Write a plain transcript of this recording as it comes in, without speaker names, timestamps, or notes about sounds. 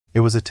It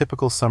was a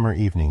typical summer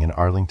evening in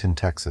Arlington,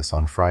 Texas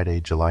on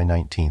Friday, July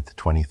 19,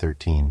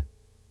 2013.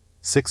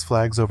 Six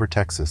Flags Over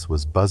Texas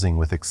was buzzing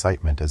with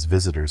excitement as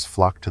visitors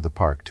flocked to the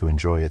park to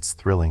enjoy its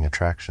thrilling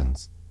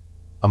attractions.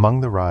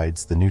 Among the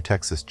rides, the new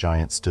Texas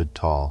Giant stood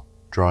tall,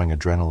 drawing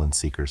adrenaline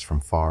seekers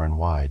from far and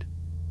wide.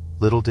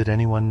 Little did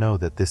anyone know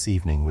that this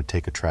evening would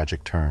take a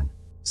tragic turn.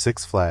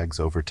 Six Flags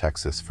Over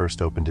Texas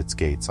first opened its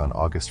gates on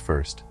August 1,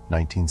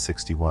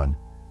 1961,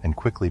 and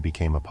quickly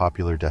became a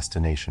popular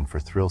destination for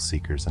thrill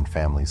seekers and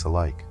families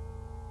alike.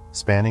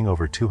 Spanning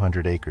over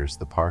 200 acres,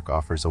 the park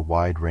offers a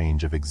wide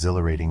range of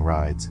exhilarating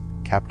rides,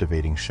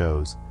 captivating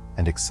shows,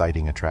 and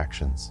exciting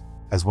attractions.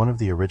 As one of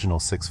the original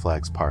Six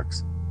Flags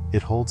parks,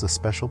 it holds a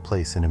special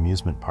place in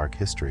amusement park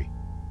history.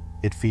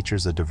 It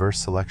features a diverse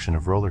selection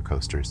of roller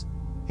coasters,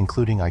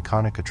 including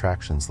iconic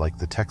attractions like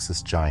the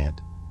Texas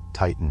Giant,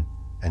 Titan,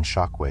 and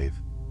Shockwave.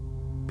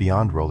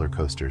 Beyond roller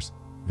coasters,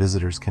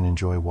 visitors can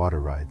enjoy water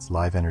rides,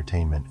 live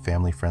entertainment,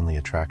 family-friendly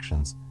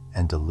attractions,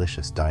 and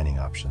delicious dining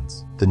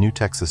options. The new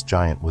Texas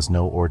Giant was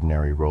no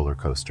ordinary roller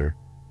coaster.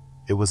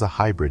 It was a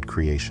hybrid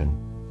creation,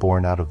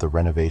 born out of the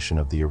renovation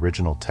of the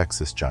original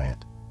Texas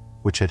Giant,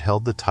 which had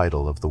held the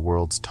title of the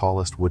world's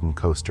tallest wooden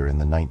coaster in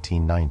the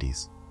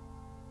 1990s.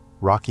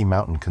 Rocky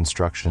Mountain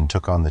Construction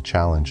took on the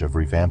challenge of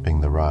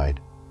revamping the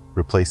ride,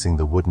 replacing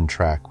the wooden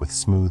track with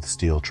smooth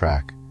steel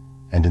track,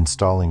 and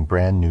installing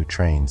brand new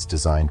trains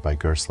designed by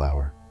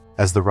Gerstlauer.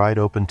 As the ride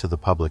opened to the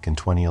public in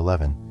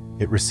 2011,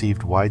 it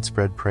received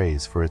widespread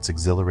praise for its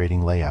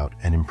exhilarating layout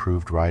and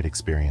improved ride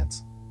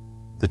experience.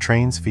 The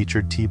trains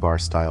featured T-bar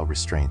style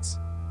restraints,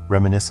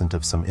 reminiscent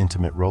of some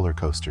intimate roller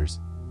coasters,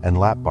 and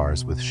lap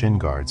bars with shin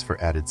guards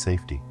for added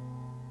safety.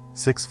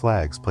 Six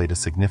Flags played a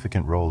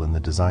significant role in the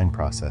design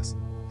process,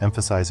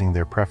 emphasizing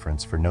their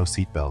preference for no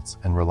seatbelts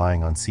and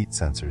relying on seat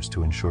sensors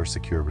to ensure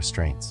secure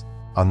restraints.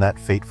 On that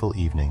fateful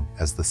evening,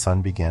 as the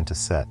sun began to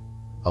set,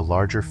 a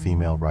larger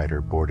female rider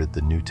boarded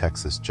the new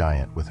Texas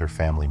Giant with her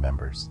family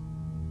members.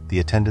 The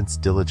attendants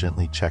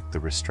diligently checked the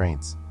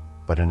restraints,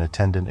 but an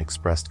attendant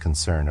expressed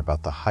concern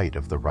about the height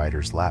of the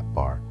rider's lap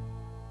bar.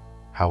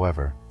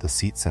 However, the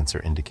seat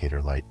sensor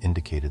indicator light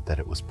indicated that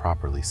it was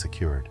properly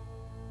secured.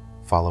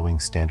 Following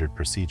standard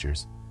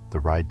procedures, the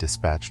ride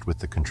dispatched with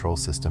the control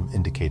system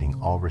indicating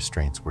all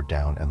restraints were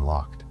down and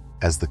locked.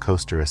 As the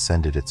coaster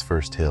ascended its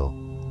first hill,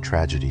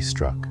 tragedy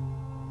struck.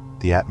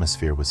 The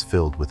atmosphere was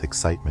filled with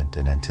excitement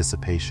and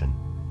anticipation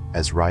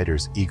as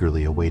riders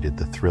eagerly awaited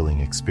the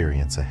thrilling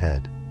experience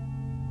ahead.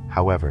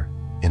 However,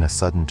 in a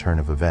sudden turn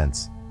of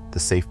events, the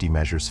safety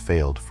measures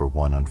failed for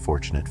one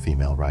unfortunate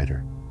female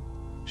rider.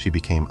 She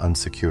became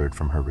unsecured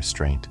from her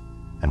restraint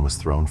and was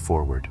thrown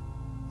forward,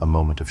 a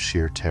moment of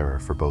sheer terror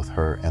for both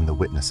her and the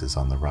witnesses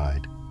on the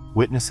ride.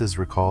 Witnesses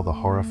recall the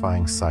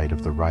horrifying sight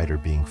of the rider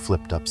being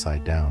flipped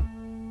upside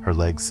down, her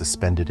legs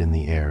suspended in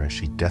the air as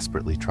she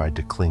desperately tried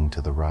to cling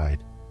to the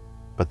ride.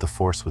 But the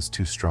force was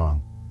too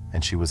strong,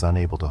 and she was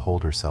unable to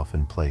hold herself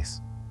in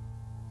place.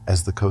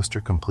 As the coaster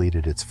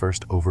completed its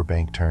first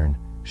overbank turn,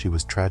 she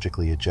was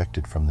tragically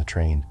ejected from the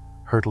train,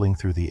 hurtling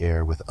through the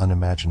air with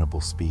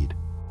unimaginable speed.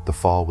 The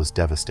fall was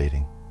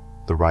devastating.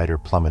 The rider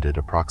plummeted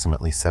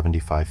approximately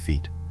 75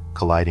 feet,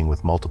 colliding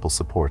with multiple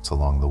supports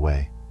along the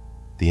way.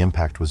 The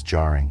impact was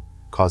jarring,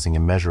 causing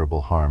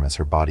immeasurable harm as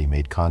her body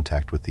made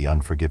contact with the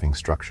unforgiving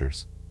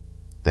structures.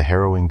 The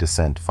harrowing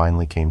descent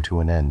finally came to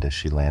an end as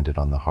she landed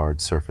on the hard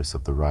surface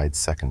of the ride's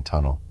second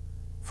tunnel,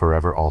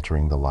 forever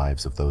altering the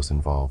lives of those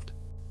involved.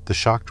 The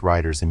shocked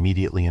riders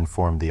immediately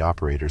informed the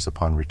operators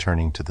upon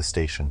returning to the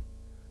station.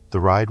 The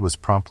ride was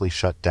promptly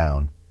shut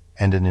down,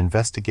 and an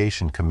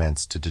investigation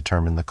commenced to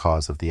determine the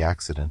cause of the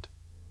accident.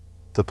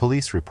 The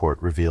police report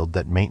revealed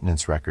that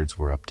maintenance records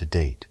were up to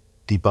date,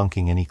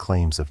 debunking any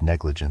claims of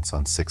negligence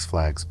on Six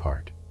Flags'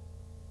 part.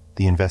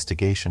 The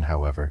investigation,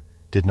 however,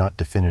 did not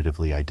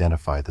definitively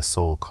identify the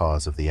sole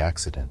cause of the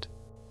accident.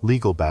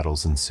 Legal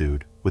battles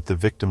ensued, with the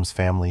victim's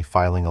family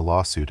filing a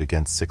lawsuit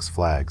against Six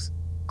Flags,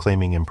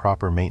 claiming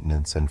improper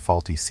maintenance and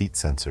faulty seat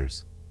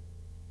sensors.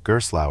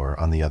 Gerstlauer,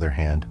 on the other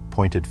hand,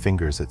 pointed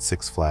fingers at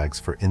Six Flags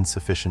for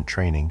insufficient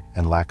training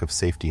and lack of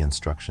safety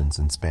instructions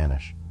in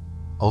Spanish.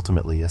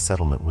 Ultimately, a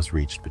settlement was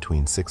reached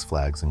between Six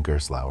Flags and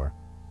Gerstlauer,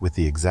 with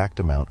the exact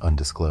amount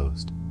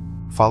undisclosed.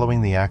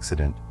 Following the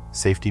accident,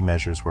 safety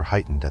measures were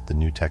heightened at the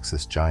new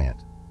Texas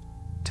Giant.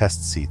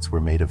 Test seats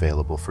were made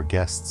available for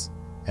guests,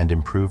 and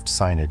improved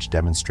signage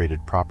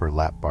demonstrated proper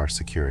lap bar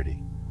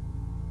security.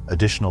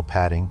 Additional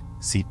padding,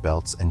 seat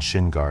belts, and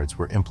shin guards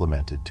were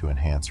implemented to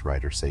enhance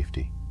rider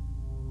safety.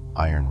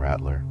 Iron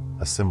Rattler,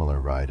 a similar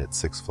ride at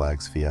Six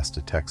Flags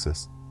Fiesta,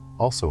 Texas,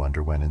 also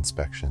underwent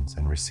inspections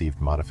and received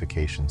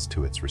modifications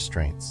to its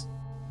restraints.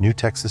 New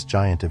Texas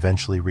Giant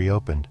eventually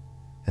reopened,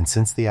 and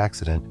since the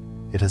accident,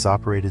 it has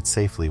operated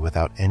safely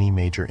without any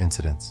major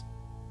incidents.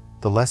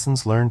 The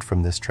lessons learned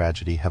from this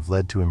tragedy have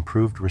led to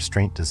improved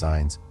restraint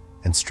designs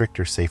and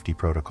stricter safety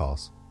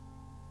protocols.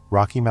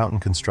 Rocky Mountain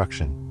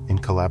Construction, in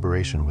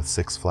collaboration with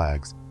Six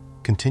Flags,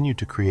 continued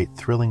to create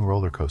thrilling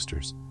roller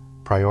coasters,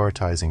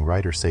 prioritizing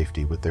rider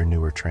safety with their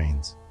newer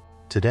trains.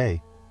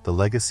 Today, the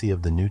legacy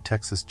of the New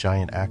Texas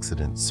Giant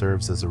accident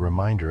serves as a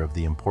reminder of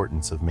the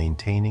importance of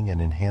maintaining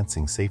and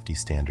enhancing safety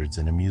standards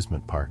in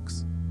amusement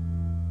parks.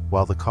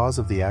 While the cause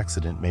of the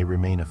accident may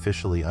remain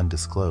officially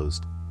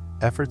undisclosed,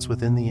 efforts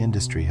within the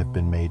industry have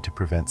been made to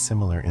prevent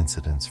similar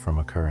incidents from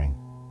occurring.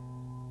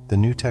 The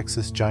New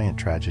Texas Giant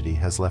tragedy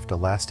has left a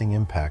lasting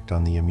impact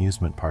on the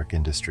amusement park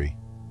industry,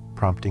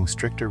 prompting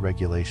stricter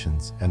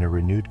regulations and a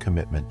renewed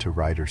commitment to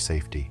rider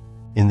safety.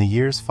 In the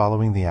years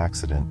following the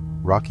accident,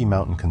 Rocky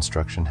Mountain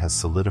Construction has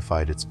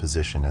solidified its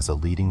position as a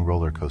leading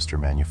roller coaster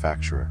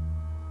manufacturer.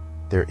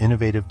 Their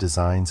innovative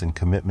designs and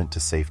commitment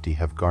to safety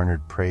have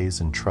garnered praise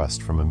and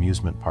trust from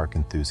amusement park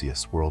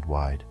enthusiasts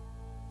worldwide.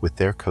 With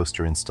their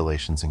coaster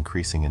installations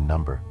increasing in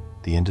number,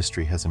 the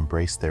industry has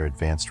embraced their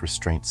advanced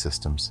restraint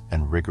systems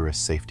and rigorous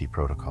safety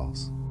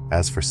protocols.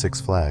 As for Six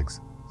Flags,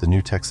 the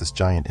New Texas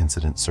Giant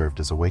incident served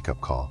as a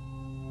wake-up call.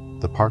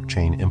 The park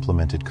chain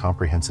implemented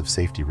comprehensive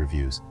safety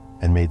reviews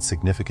and made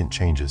significant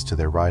changes to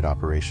their ride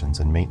operations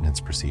and maintenance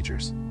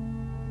procedures.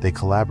 They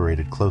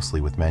collaborated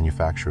closely with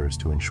manufacturers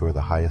to ensure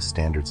the highest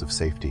standards of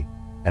safety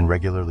and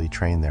regularly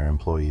trained their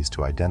employees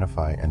to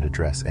identify and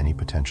address any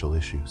potential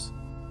issues.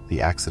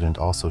 The accident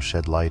also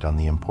shed light on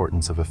the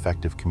importance of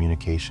effective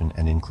communication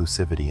and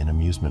inclusivity in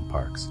amusement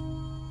parks.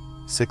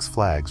 Six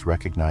Flags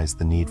recognized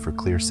the need for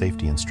clear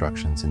safety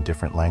instructions in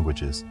different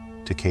languages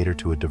to cater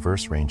to a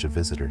diverse range of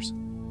visitors.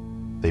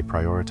 They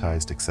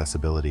prioritized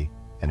accessibility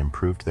and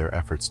improved their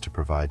efforts to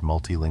provide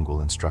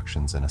multilingual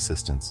instructions and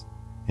assistance,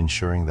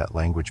 ensuring that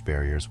language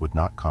barriers would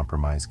not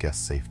compromise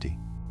guest safety.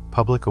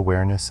 Public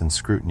awareness and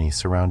scrutiny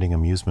surrounding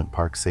amusement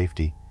park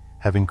safety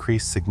have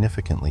increased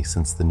significantly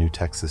since the New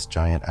Texas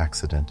Giant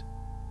accident.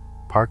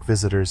 Park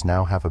visitors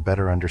now have a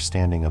better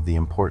understanding of the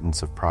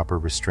importance of proper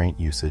restraint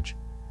usage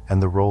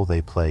and the role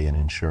they play in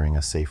ensuring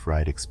a safe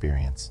ride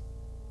experience.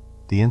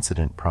 The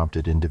incident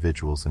prompted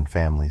individuals and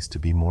families to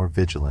be more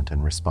vigilant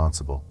and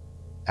responsible,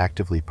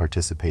 actively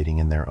participating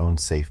in their own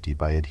safety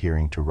by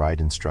adhering to ride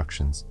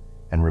instructions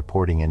and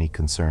reporting any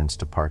concerns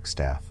to park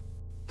staff.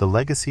 The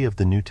legacy of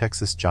the New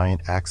Texas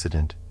Giant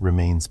accident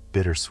remains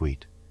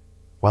bittersweet.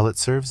 While it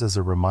serves as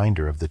a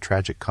reminder of the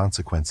tragic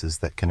consequences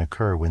that can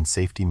occur when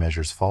safety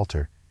measures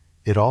falter,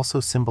 it also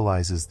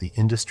symbolizes the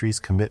industry's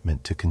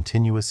commitment to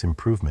continuous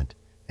improvement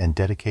and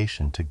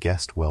dedication to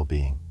guest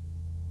well-being.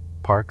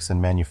 Parks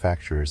and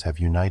manufacturers have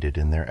united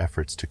in their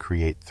efforts to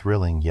create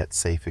thrilling yet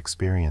safe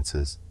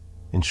experiences,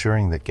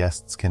 ensuring that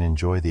guests can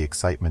enjoy the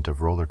excitement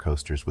of roller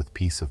coasters with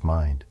peace of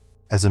mind.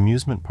 As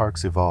amusement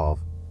parks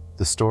evolve,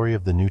 the story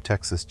of the New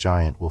Texas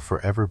Giant will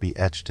forever be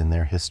etched in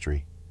their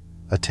history,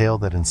 a tale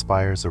that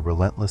inspires a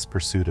relentless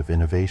pursuit of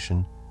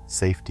innovation,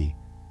 safety,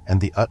 and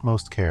the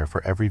utmost care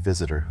for every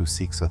visitor who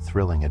seeks a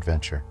thrilling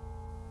adventure.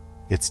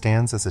 It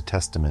stands as a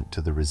testament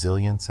to the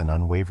resilience and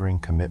unwavering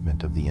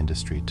commitment of the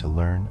industry to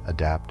learn,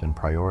 adapt, and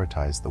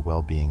prioritize the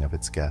well-being of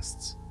its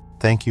guests.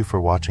 Thank you for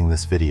watching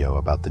this video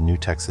about the New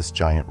Texas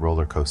Giant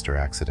roller coaster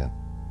accident.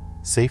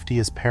 Safety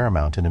is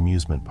paramount in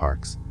amusement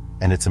parks,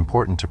 and it's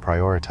important to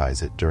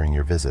prioritize it during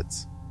your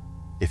visits.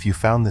 If you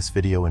found this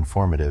video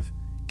informative,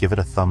 give it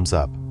a thumbs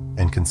up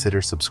and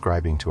consider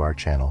subscribing to our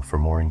channel for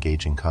more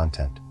engaging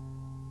content.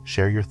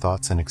 Share your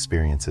thoughts and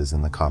experiences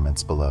in the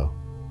comments below.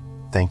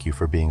 Thank you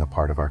for being a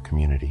part of our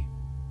community.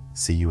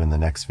 See you in the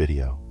next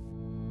video.